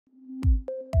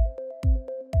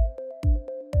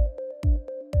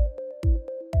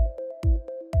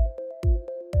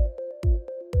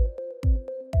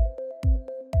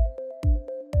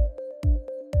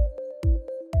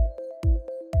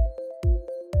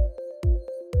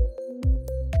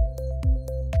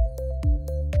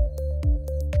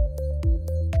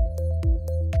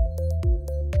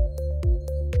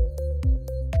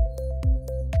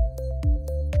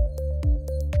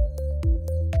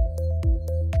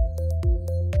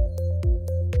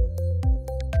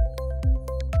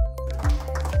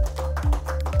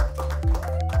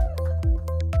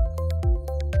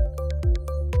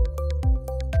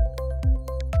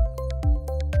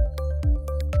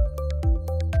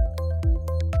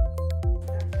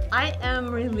I am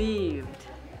relieved.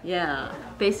 Yeah,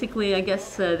 basically, I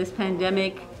guess this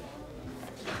pandemic,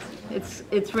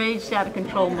 it's raged out of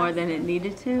control more than it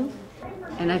needed to,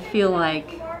 and I feel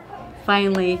like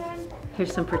finally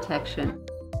here's some protection.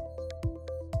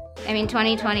 I mean,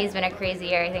 2020 has been a crazy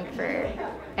year, I think, for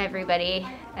everybody.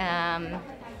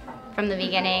 From the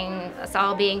beginning, us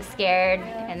all being scared,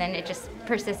 and then it just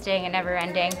persisting and never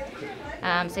ending. So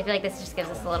I feel like this just gives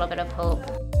us a little bit of hope.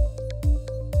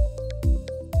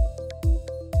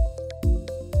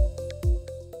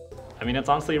 I mean, it's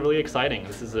honestly really exciting.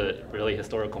 This is a really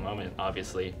historical moment,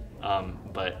 obviously,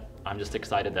 but I'm just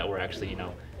excited that we're actually,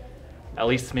 at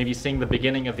least maybe seeing the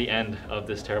beginning of the end of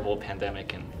this terrible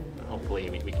pandemic, and hopefully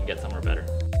we can get somewhere better.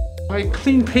 I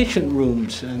clean patient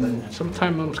rooms, and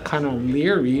sometimes I'm kind of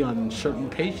leery on certain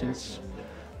patients,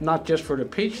 not just for the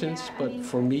patients, but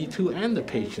for me too and the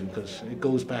patient, because it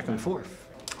goes back and forth.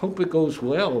 Hope it goes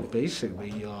well,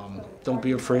 basically. Don't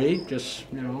be afraid,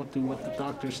 just, do what the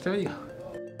doctors tell you.